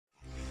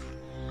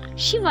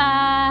शिवा,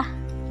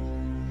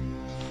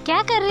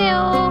 क्या कर रहे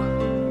हो?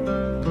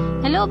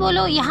 हेलो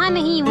बोलो, यहाँ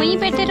नहीं, वहीं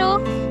बैठे रहो।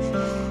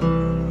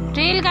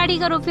 रेलगाड़ी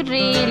करो फिर,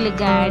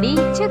 रेलगाड़ी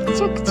चुक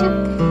चुक चुक,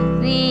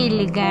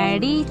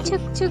 रेलगाड़ी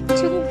चुक चुक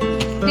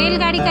चुक।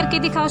 रेलगाड़ी करके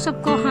दिखाओ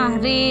सबको। हाँ,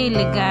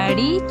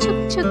 रेलगाड़ी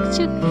चुक चुक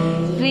चुक,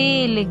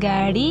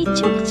 रेलगाड़ी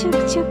चुक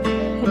चुक चुक,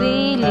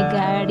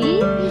 रेलगाड़ी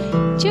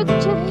चुक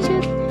चुक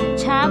चुक।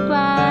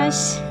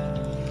 शाबाश।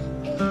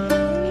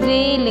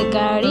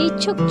 रेलगाड़ी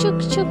चुक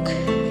चुक चुक।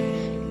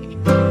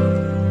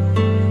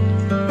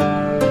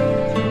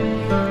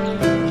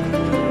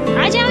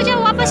 आ जाओ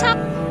जाओ, वापस आओ,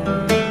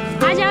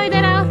 आ जाओ,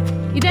 इधर आओ,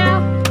 इधर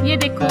आओ। ये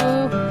देखो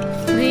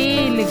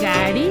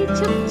रेलगाड़ी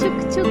चुक चुक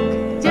चुक,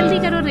 जल्दी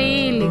करो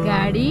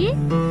रेलगाड़ी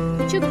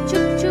चुक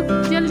चुक चुक,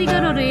 जल्दी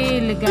करो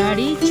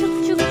रेलगाड़ी चुक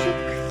चुक चुक।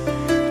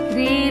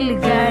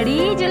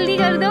 रेलगाड़ी जल्दी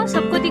कर दो,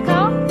 सबको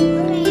दिखाओ।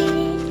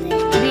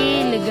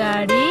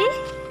 रेलगाड़ी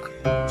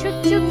चुक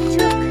चुक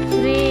चुक,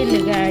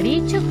 रेलगाड़ी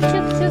चुक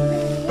चुक चुक।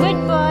 Good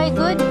boy,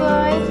 good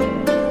boy.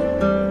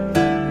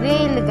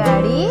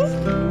 रेलगाड़ी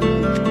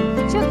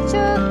चुक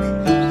चुक।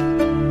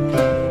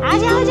 आ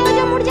जाओ जाओ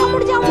जाओ, मुड़ जाओ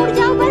मुड़ जाओ मुड़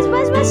जाओ, बस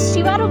बस बस।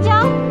 शिवा रुक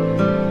जाओ,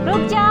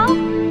 रुक जाओ।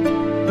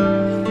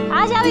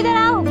 आ जाओ, इधर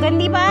आओ।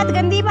 गंदी बात,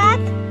 गंदी बात।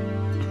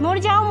 मुड़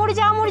जाओ मुड़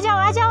जाओ मुड़ जाओ।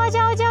 आ जाओ आ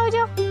जाओ आ जाओ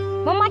जाओ।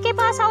 मम्मा के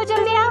पास आओ,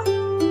 जल्दी आओ।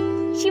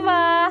 शिवा,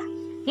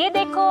 ये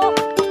देखो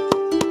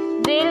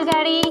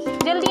रेलगाड़ी,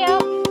 जल्दी आओ।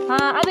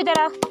 हाँ, अब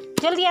इधर आओ,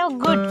 जल्दी आओ।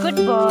 गुड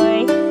गुड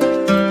बॉय,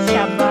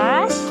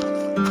 शाबाश।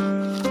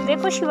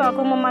 देखो शिवा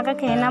को मम्मा का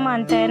कहना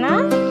मानता है ना।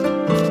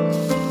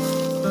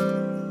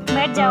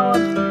 बैठ जाओ,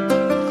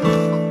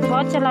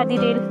 बहुत चला दी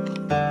रेल।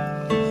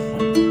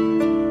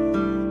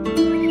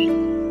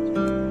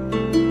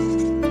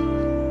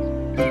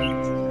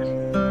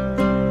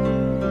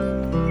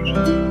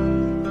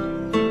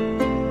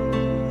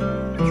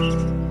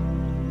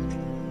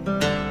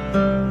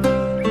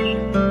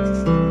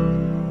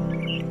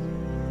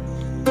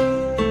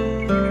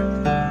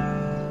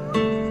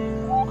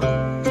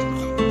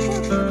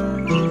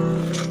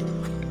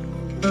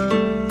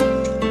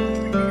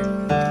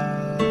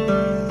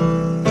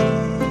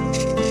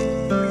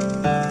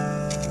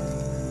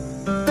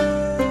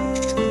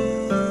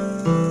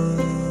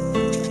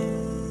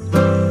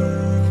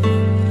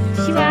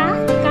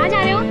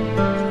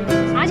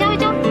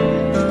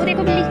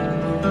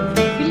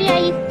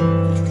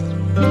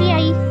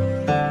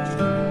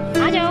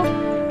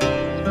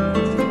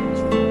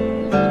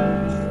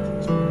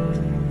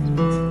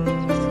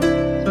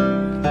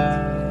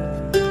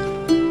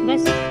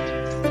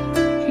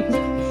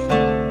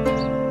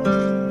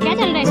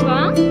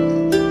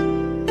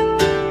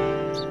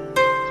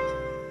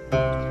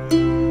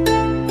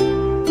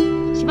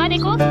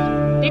 देखो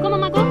देखो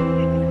मम्मा को।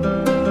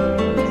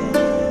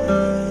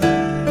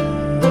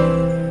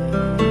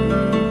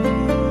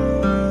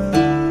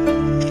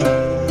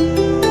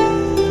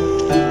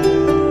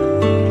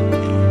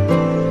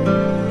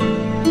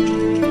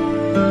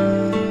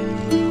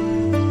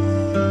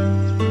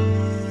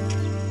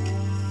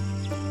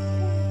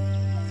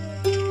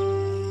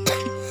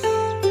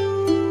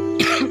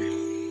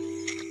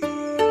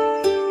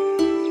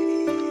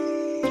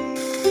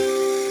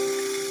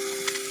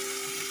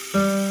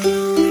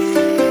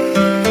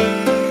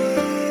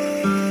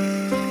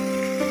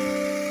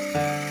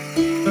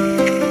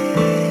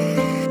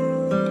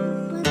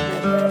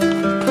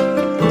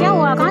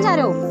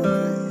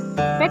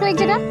 बैठो एक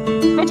जगह,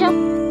 बैठ जाओ।